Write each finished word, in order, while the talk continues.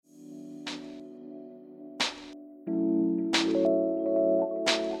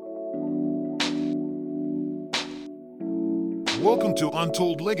Welcome to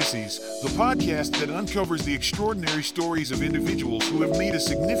Untold Legacies, the podcast that uncovers the extraordinary stories of individuals who have made a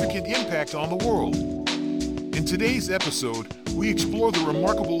significant impact on the world. In today's episode, we explore the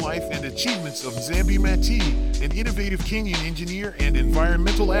remarkable life and achievements of Nzambi Mattei, an innovative Kenyan engineer and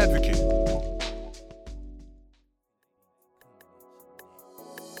environmental advocate.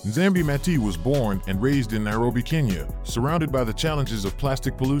 Nzambi Mattei was born and raised in Nairobi, Kenya, surrounded by the challenges of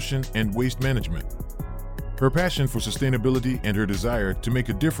plastic pollution and waste management. Her passion for sustainability and her desire to make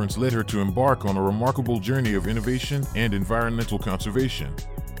a difference led her to embark on a remarkable journey of innovation and environmental conservation.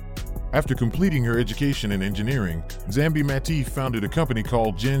 After completing her education in engineering, Nzambi Mattei founded a company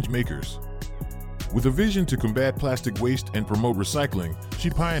called Change Makers. With a vision to combat plastic waste and promote recycling,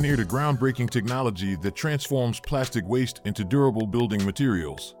 she pioneered a groundbreaking technology that transforms plastic waste into durable building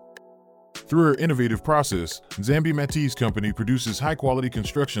materials. Through her innovative process, Nzambi Mattei's company produces high-quality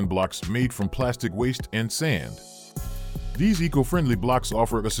construction blocks made from plastic waste and sand. These eco-friendly blocks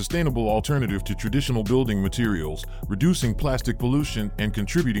offer a sustainable alternative to traditional building materials, reducing plastic pollution and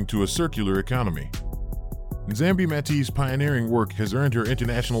contributing to a circular economy. Nzambi Mattei's pioneering work has earned her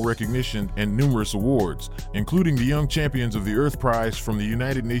international recognition and numerous awards, including the Young Champions of the Earth Prize from the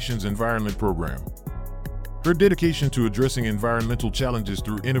United Nations Environment Program. Her dedication to addressing environmental challenges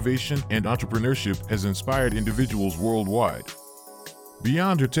through innovation and entrepreneurship has inspired individuals worldwide.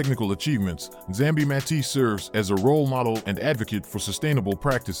 Beyond her technical achievements, Nzambi Mattei serves as a role model and advocate for sustainable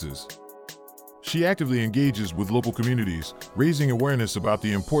practices. She actively engages with local communities, raising awareness about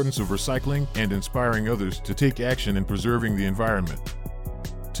the importance of recycling and inspiring others to take action in preserving the environment.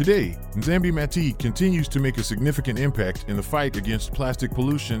 Today, Nzambi Mattei continues to make a significant impact in the fight against plastic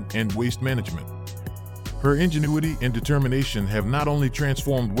pollution and waste management. Her ingenuity and determination have not only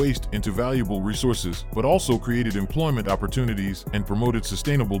transformed waste into valuable resources, but also created employment opportunities and promoted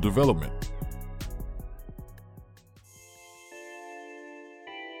sustainable development.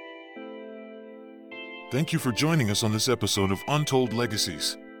 Thank you for joining us on this episode of Untold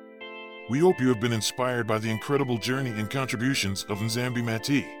Legacies. We hope you have been inspired by the incredible journey and contributions of Nzambi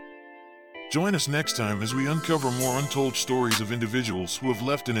Mattei. Join us next time as we uncover more untold stories of individuals who have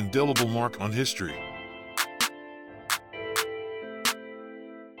left an indelible mark on history.